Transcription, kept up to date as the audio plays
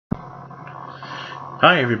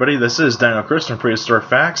Hi everybody, this is Dino from Prehistoric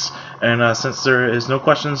Facts, and since there is no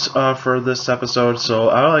questions for this episode, so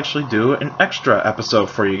I'll actually do an extra episode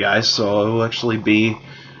for you guys. So it will actually be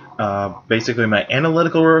basically my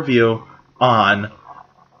analytical review on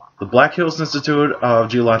the Black Hills Institute of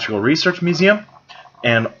Geological Research Museum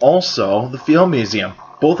and also the Field Museum.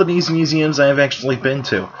 Both of these museums I have actually been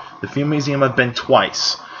to. The Field Museum I've been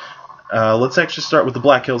twice. Let's actually start with the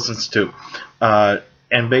Black Hills Institute.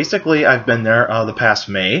 And basically, I've been there the past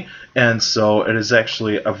May, and so it is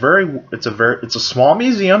actually it's a small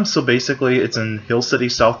museum. So basically, it's in Hill City,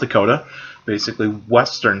 South Dakota, basically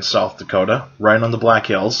western South Dakota, right on the Black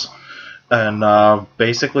Hills. And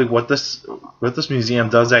basically, what this museum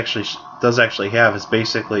does actually have is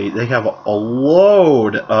basically they have a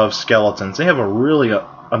load of skeletons. They have a really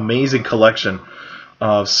amazing collection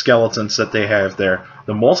of skeletons that they have there.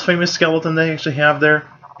 The most famous skeleton they actually have there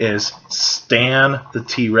is Stan the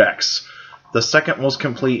T-Rex, the second most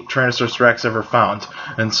complete Tyrannosaurus Rex ever found.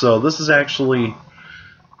 And so this is actually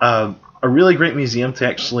a really great museum to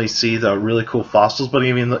actually see the really cool fossils. But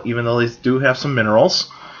even though they do have some minerals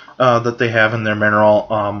that they have in their mineral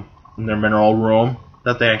room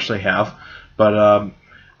that they actually have, but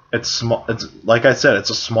it's small. It's like I said, it's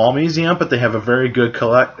a small museum, but they have a very good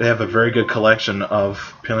collection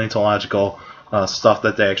of paleontological stuff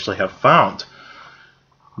that they actually have found.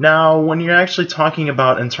 Now, when you're actually talking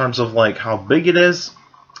about in terms of like how big it is,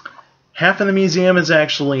 half of the museum is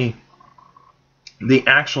actually the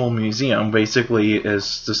actual museum. Basically,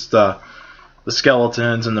 is just the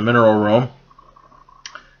skeletons and the mineral room.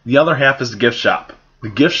 The other half is the gift shop. The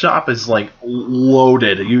gift shop is like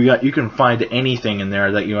loaded. You can find anything in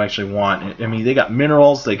there that you actually want. I mean, they got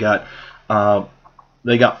minerals, they got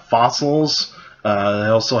fossils. They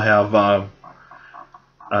also have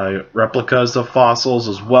replicas of fossils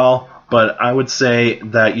as well, but I would say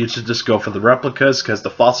that you should just go for the replicas because the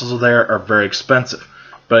fossils there are very expensive.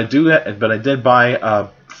 But I did buy a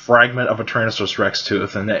fragment of a Tyrannosaurus Rex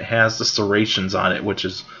tooth, and it has the serrations on it, which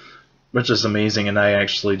is amazing. And I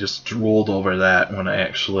actually just drooled over that when I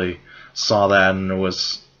actually saw that, and it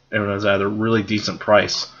was at a really decent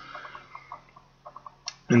price.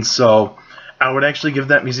 And so I would actually give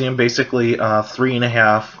that museum basically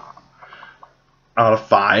 3.5 out of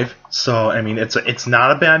 5. So I mean, it's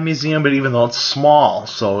not a bad museum, but even though it's small,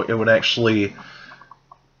 so it would actually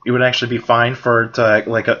be fine for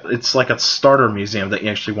it's like a starter museum that you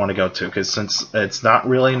actually want to go to, because since it's not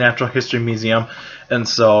really a natural history museum, and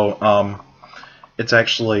so it's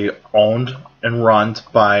actually owned and run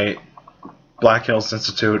by Black Hills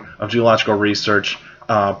Institute of Geological Research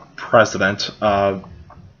president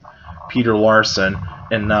Peter Larson.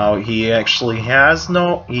 And now he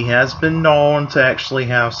has been known to actually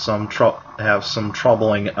have some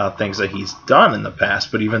troubling things that he's done in the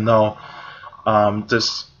past. But even though,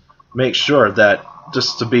 just make sure that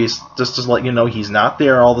just to let you know, he's not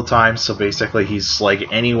there all the time. So basically, he's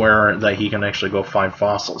like anywhere that he can actually go find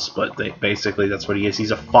fossils. But basically, that's what he is.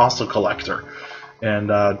 He's a fossil collector,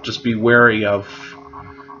 and just be wary of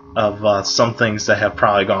some things that have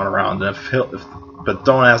probably gone around. But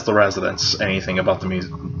don't ask the residents anything about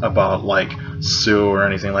like Sioux or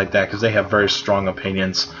anything like that, because they have very strong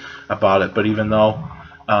opinions about it. But even though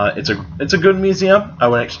it's a good museum, I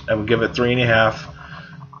would give it 3.5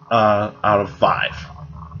 out of 5.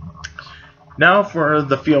 Now for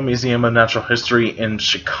the Field Museum of Natural History in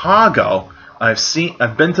Chicago, I've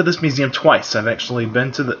been to this museum twice. I've actually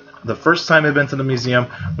been to the first time I've been to the museum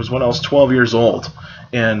was when I was 12 years old,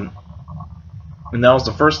 and that was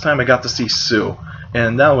the first time I got to see Sioux.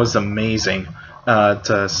 And that was amazing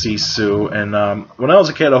to see Sioux. And when I was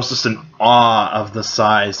a kid, I was just in awe of the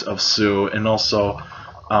size of Sioux, and also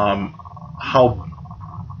how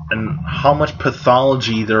much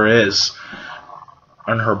pathology there is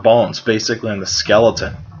on her bones, basically on the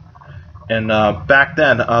skeleton. And back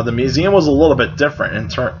then, the museum was a little bit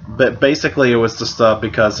different. But basically, it was just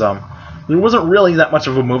because there wasn't really that much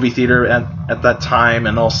of a movie theater at that time,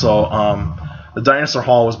 and also the dinosaur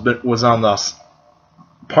hall was on the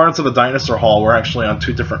parts of the dinosaur hall were actually on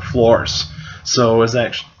 2 different floors. So it was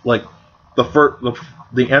actually like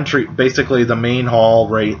the entry, basically the main hall,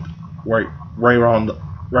 right around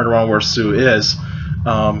where Sioux is.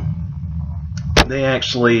 They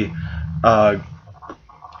actually had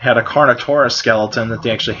a Carnotaurus skeleton that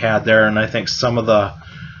they actually had there, and I think some of the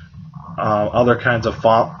other kinds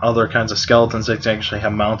of skeletons they actually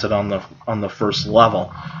have mounted on the first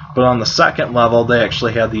level. But on the second level, they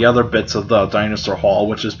actually had the other bits of the dinosaur hall,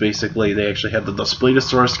 which is basically they actually had the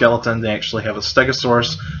Daspletosaurus skeleton. They actually have a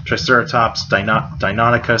Stegosaurus, Triceratops,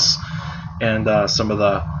 Deinonychus, and some of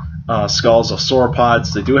the skulls of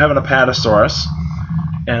sauropods. They do have an Apatosaurus,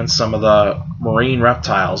 and some of the marine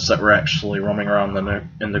reptiles that were actually roaming around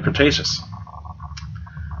in the Cretaceous.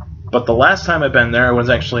 But the last time I've been there was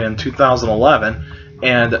actually in 2011,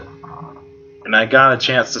 and I got a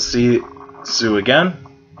chance to see Sue again.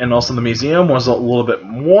 And also the museum was a little bit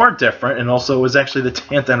more different, and also it was actually the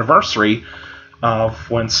 10th anniversary of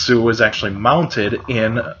when Sue was actually mounted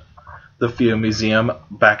in the Field Museum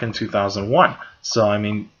back in 2001. So, I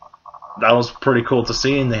mean, that was pretty cool to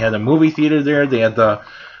see, and they had a movie theater there. They had the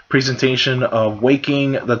presentation of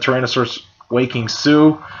Waking Sue, the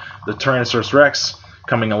Tyrannosaurus Rex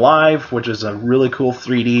coming alive, which is a really cool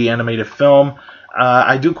 3D animated film.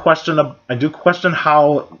 I do question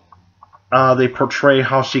how they portray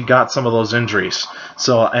how she got some of those injuries.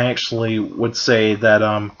 So I actually would say that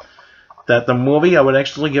that the movie, I would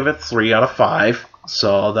actually give it 3 out of 5.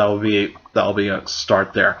 So that'll be a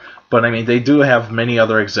start there. But I mean, they do have many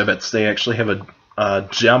other exhibits. They actually have a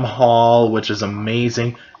gem hall, which is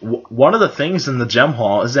amazing. One of the things in the gem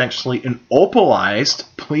hall is actually an opalized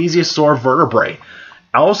plesiosaur vertebrae.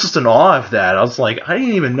 I was just in awe of that. I was like, I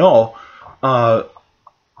didn't even know of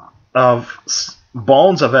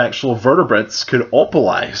bones of actual vertebrates could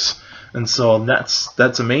opalize, and so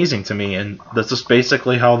that's amazing to me. And that's just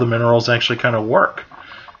basically how the minerals actually kind of work,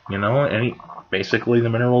 you know. Basically the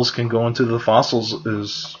minerals can go into the fossils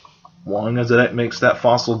as long as it makes that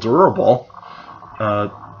fossil durable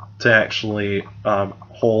to actually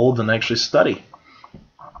hold and actually study.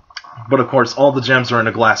 But of course, all the gems are in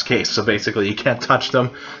a glass case, so basically you can't touch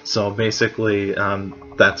them. So basically,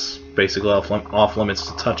 that's basically off limits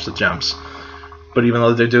to touch the gems. But even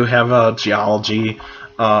though they do have a geology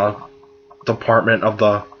department of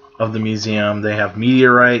the museum, they have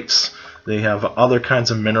meteorites, they have other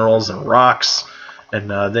kinds of minerals and rocks, and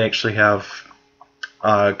they actually have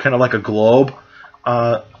kind of like a globe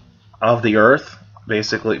of the Earth.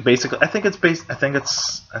 Basically, I think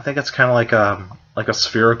it's kind of like a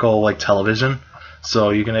spherical like television,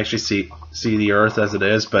 so you can actually see the Earth as it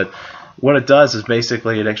is. But what it does is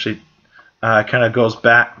basically it actually kind of goes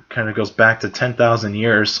back to 10,000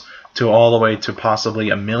 years to all the way to possibly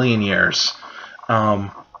 1,000,000 years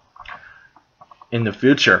in the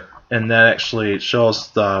future, and that actually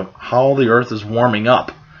shows how the Earth is warming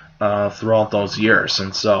up throughout those years,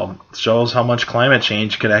 and so it shows how much climate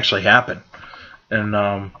change could actually happen. And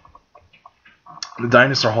the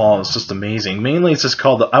Dinosaur Hall is just amazing. Mainly, it's just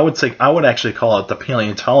called I would actually call it the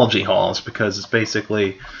Paleontology Halls, because it's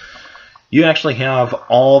basically you actually have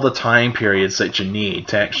all the time periods that you need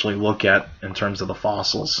to actually look at in terms of the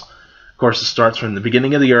fossils. Of course, it starts from the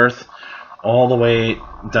beginning of the Earth all the way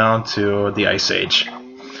down to the Ice Age.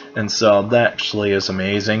 And so that actually is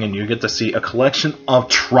amazing, and you get to see a collection of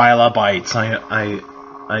trilobites. I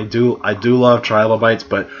do love trilobites,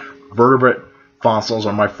 but vertebrate fossils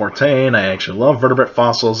are my forte, and I actually love vertebrate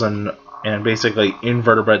fossils, and basically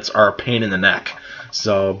invertebrates are a pain in the neck.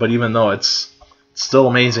 So, but even though it's still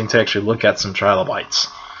amazing to actually look at some trilobites.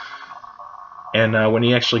 And when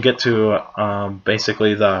you actually get to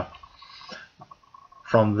basically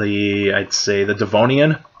from the I'd say the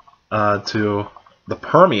Devonian to the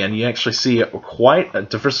Permian, you actually see quite a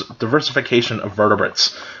diversification of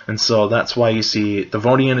vertebrates, and so that's why you see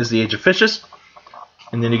Devonian is the age of fishes.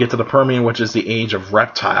 And then you get to the Permian, which is the age of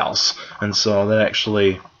reptiles. And so that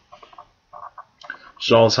actually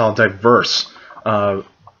shows how diverse the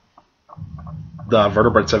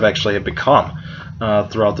vertebrates have actually become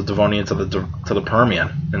throughout the Devonian to the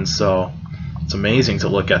Permian. And so it's amazing to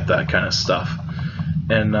look at that kind of stuff.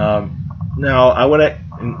 And now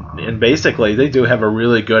and basically they do have a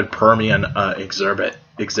really good Permian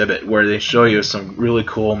exhibit where they show you some really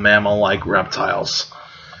cool mammal-like reptiles.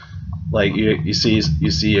 Like you see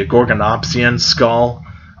a Gorgonopsian skull,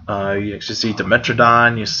 you actually see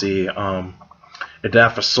Dimetrodon, you see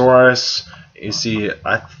Edaphosaurus, you see,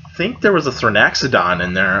 I think there was a Thrinaxodon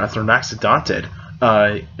in there, a Thrinaxodontid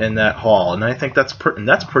in that hall, and I think that's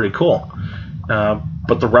pretty cool.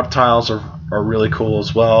 But the reptiles are really cool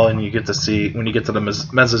as well, and you get to see, when you get to the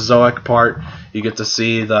Mesozoic part, you get to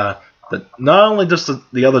see the not only just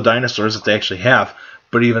the other dinosaurs that they actually have,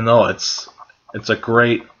 but even though it's a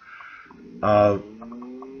great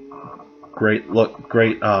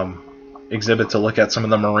exhibit to look at some of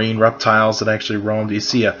the marine reptiles that actually roamed. You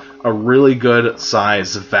see a really good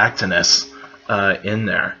size Vactinus in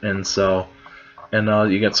there, and so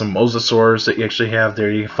you get some mosasaurs that you actually have there.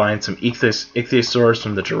 You can find some ichthyosaurs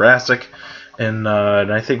from the Jurassic, and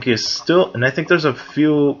I think there's a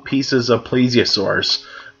few pieces of plesiosaurs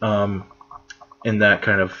in that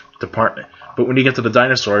kind of department. But when you get to the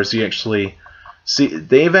dinosaurs, you actually see,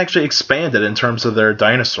 they've actually expanded in terms of their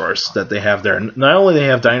dinosaurs that they have there. Not only they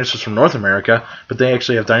have dinosaurs from North America, but they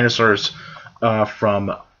actually have dinosaurs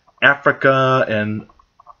from Africa and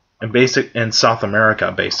South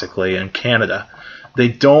America, basically, and Canada. They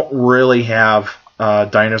don't really have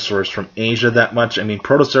dinosaurs from Asia that much. I mean,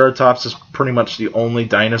 Protoceratops is pretty much the only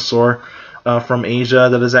dinosaur from Asia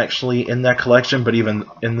that is actually in that collection, but even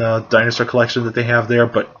in the dinosaur collection that they have there.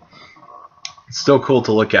 But it's still cool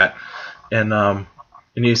to look at. And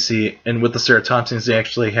you see, and with the ceratopsians, they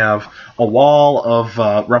actually have a wall of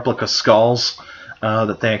replica skulls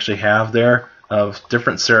that they actually have there of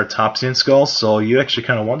different ceratopsian skulls. So you actually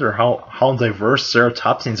kind of wonder how diverse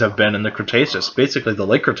ceratopsians have been in the Cretaceous, basically the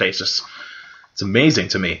late Cretaceous. It's amazing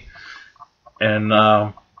to me. And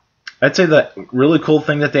I'd say that really cool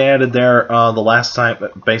thing that they added there the last time,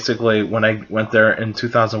 basically when I went there in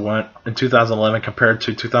 2011 compared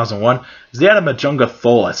to 2001, is they added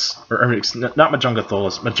Majungatholus, not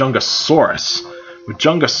Majungatholus,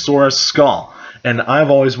 Majungasaurus skull. And I've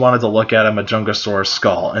always wanted to look at a Majungasaurus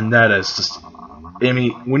skull, and that is just, I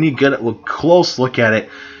mean, when you get a close look at it,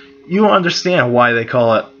 you understand why they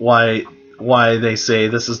call it, why they say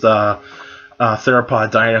this is the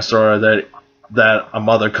theropod dinosaur that a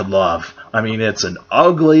mother could love. I mean, it's an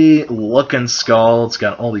ugly looking skull. It's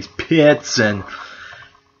got all these pits and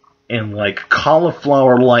like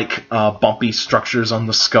cauliflower like bumpy structures on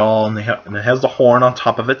the skull, and it has the horn on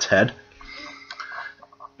top of its head.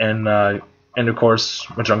 And of course,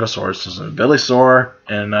 Majungasaurus is a Bilosaur,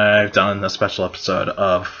 and I've done a special episode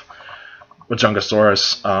of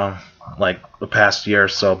Majungasaurus like the past year,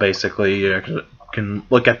 so basically you can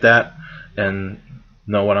look at that and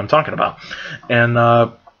know what I'm talking about. And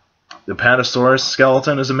the Patasaurus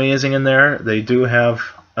skeleton is amazing in there. They do have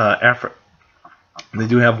one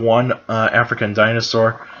African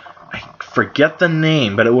dinosaur. I forget the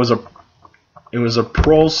name, but it was a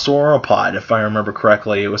prosauropod, if I remember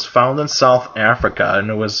correctly. It was found in South Africa, and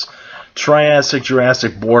it was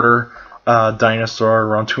Triassic-Jurassic border dinosaur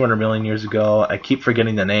around 200 million years ago. I keep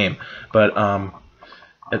forgetting the name, but I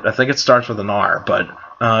think it starts with an R. But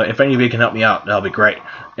if any of you can help me out, that'll be great.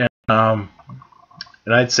 And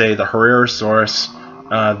I'd say the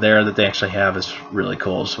Herrerasaurus there that they actually have is really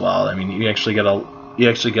cool as well. I mean, you actually get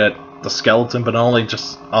the skeleton, but only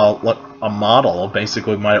just a model of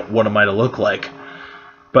basically what it might have looked like.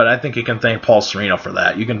 But I think you can thank Paul Sereno for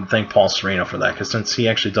that. You can thank Paul Sereno for that, because since he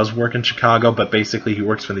actually does work in Chicago, but basically he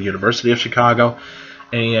works for the University of Chicago,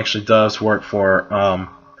 and he actually does work for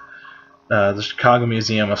the Chicago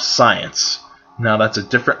Museum of Science. Now that's a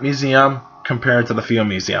different museum compared to the Field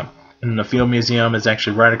Museum. And the Field Museum is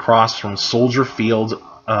actually right across from Soldier Field,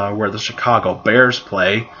 where the Chicago Bears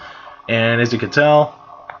play. And as you can tell,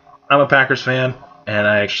 I'm a Packers fan, and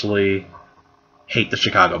I actually hate the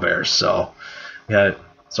Chicago Bears. So, yeah,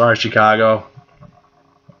 sorry, Chicago.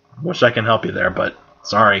 Wish I can help you there, but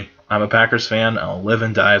sorry. I'm a Packers fan. I'll live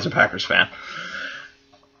and die as a Packers fan.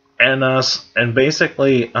 And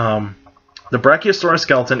basically, the Brachiosaurus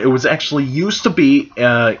skeleton, it was actually used to be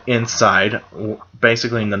inside,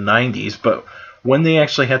 basically in the 90s, but when they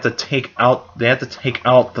actually had to take out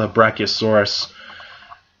the Brachiosaurus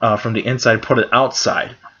from the inside, put it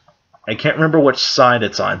outside. I can't remember which side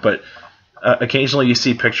it's on, but occasionally you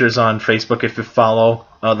see pictures on Facebook. If you follow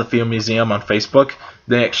the Field Museum on Facebook,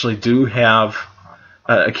 they actually do have,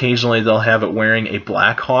 occasionally they'll have it wearing a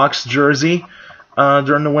Blackhawks jersey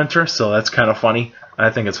during the winter, so that's kind of funny. I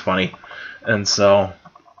think it's funny. And so,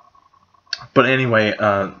 but anyway,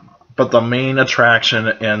 but the main attraction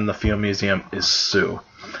in the Field Museum is Sue.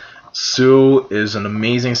 Sue is an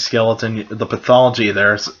amazing skeleton. The pathology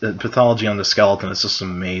on the skeleton is just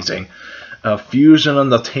amazing. Fusion on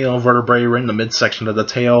the tail vertebrae, right in the midsection of the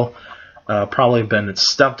tail, probably been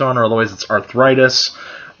stepped on, or otherwise it's arthritis.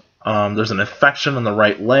 There's an infection on the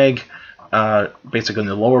right leg, basically in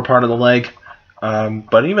the lower part of the leg.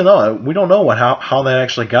 But even though we don't know how that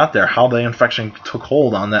actually got there, how the infection took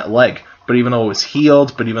hold on that leg, but even though it was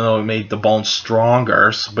healed, but even though it made the bone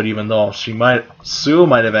stronger, but even though Sue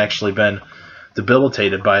might have actually been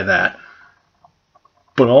debilitated by that,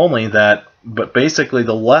 but basically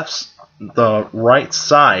the right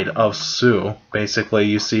side of Sue, basically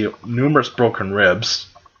you see numerous broken ribs,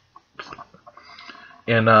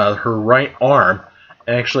 and her right arm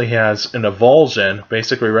actually has an avulsion,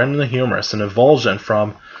 basically right in the humerus, an avulsion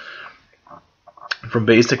from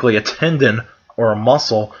basically a tendon or a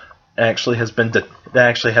muscle actually has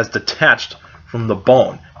detached from the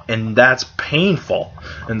bone, and that's painful.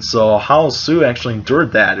 And so how Sue actually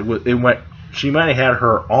endured that, she might have had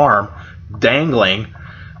her arm dangling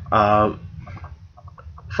from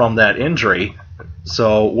that injury,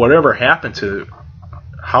 So whatever happened to,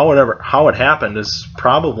 how it happened is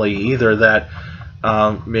probably either that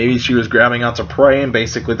maybe she was grabbing onto prey, and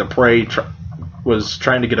basically the prey was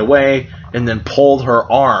trying to get away, and then pulled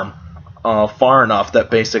her arm far enough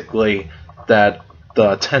that basically that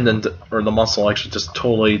the tendon or the muscle actually just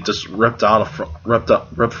totally just ripped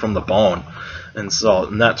from the bone, and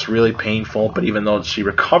that's really painful. But even though she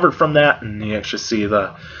recovered from that, and you actually see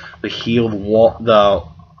the healed wall,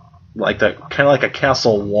 like that kind of like a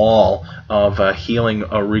castle wall of healing,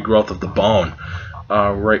 a regrowth of the bone,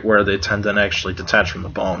 right where the tendon actually detached from the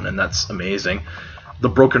bone, and that's amazing. The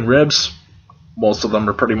broken ribs, most of them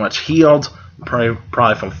are pretty much healed,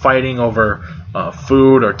 probably from fighting over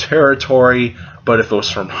food or territory. But if it was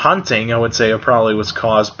from hunting, I would say it probably was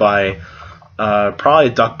caused by probably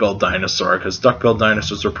a duck-billed dinosaur, because duck-billed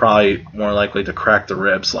dinosaurs are probably more likely to crack the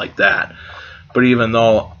ribs like that. But even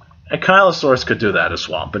though Ankylosaurus could do that as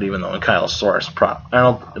well, but even though Ankylosaurus,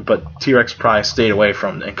 but T-Rex probably stayed away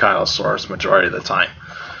from Ankylosaurus majority of the time.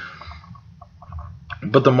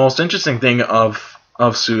 But the most interesting thing of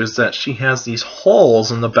Sue is that she has these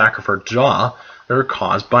holes in the back of her jaw that are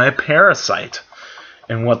caused by a parasite.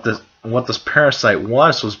 And what this parasite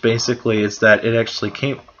was basically is that it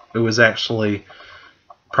was actually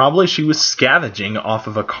probably she was scavenging off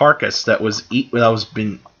of a carcass that was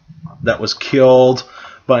killed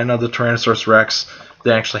by another Tyrannosaurus Rex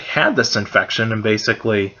that actually had this infection, and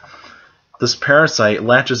basically this parasite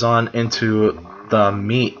latches on into the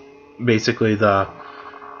meat, basically the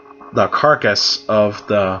carcass of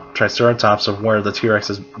the Triceratops, of where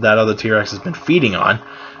that other T-Rex has been feeding on,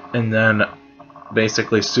 and then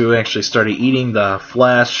basically Sue actually started eating the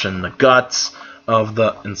flesh and the guts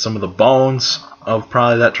and some of the bones of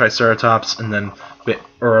probably that Triceratops, and then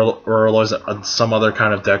or some other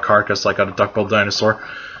kind of dead carcass like a duck-billed dinosaur,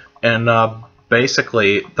 and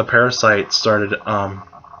basically the parasite started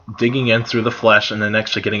digging in through the flesh and then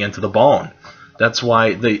actually getting into the bone. That's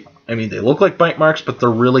why they look like bite marks, but they're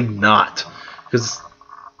really not, because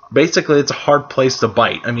basically it's a hard place to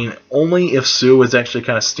bite. I mean, only if Sue was actually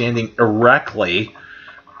kind of standing erectly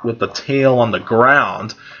with the tail on the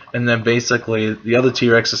ground, and then basically the other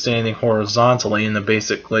T-Rex is standing horizontally, and then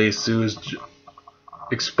basically Sue's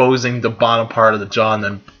exposing the bottom part of the jaw, and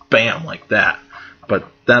then bam, like that. But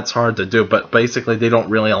that's hard to do. But basically they don't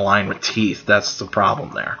really align with teeth. That's the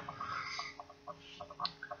problem there.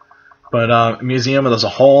 But museum as a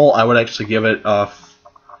whole, I would actually give it a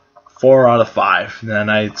 4 out of 5. And then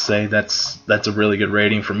I'd say that's a really good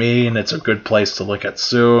rating for me, and it's a good place to look at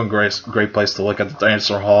Sue, and great place to look at the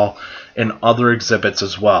Dinosaur Hall and other exhibits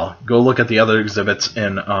as well. Go look at the other exhibits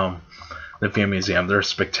in the Field Museum. They're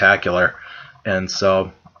spectacular, and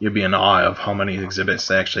so you'd be in awe of how many exhibits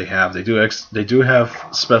they actually have. They do have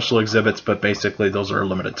special exhibits, but basically those are a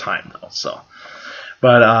limited time though. So,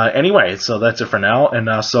 but anyway, so that's it for now,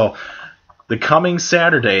 and so. The coming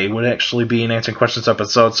Saturday would actually be an answering questions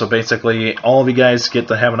episode, so basically all of you guys get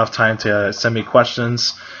to have enough time to send me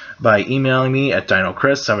questions by emailing me at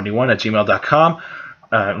dinocris71@gmail.com.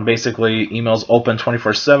 And basically, email's open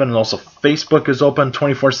 24/7, and also Facebook is open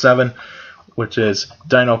 24/7, which is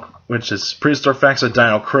Prehistoric Facts at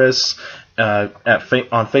Dino Chris on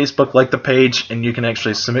Facebook. Like the page, and you can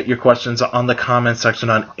actually submit your questions on the comment section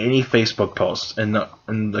on any Facebook post. And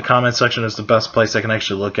the comment section is the best place I can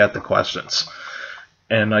actually look at the questions.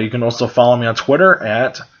 And you can also follow me on Twitter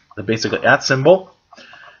at the basically @ symbol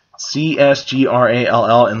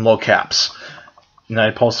CSGRALL in low caps. And I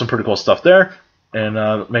post some pretty cool stuff there. And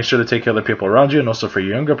make sure to take care of the people around you, and also for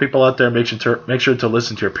your younger people out there, make sure to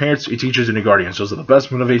listen to your parents, your teachers, and your guardians. Those are the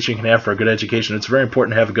best motivation you can have for a good education. It's very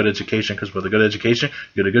important to have a good education, because with a good education,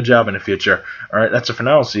 you get a good job in the future. All right, that's it for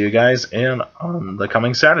now. I'll see you guys on the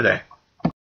coming Saturday.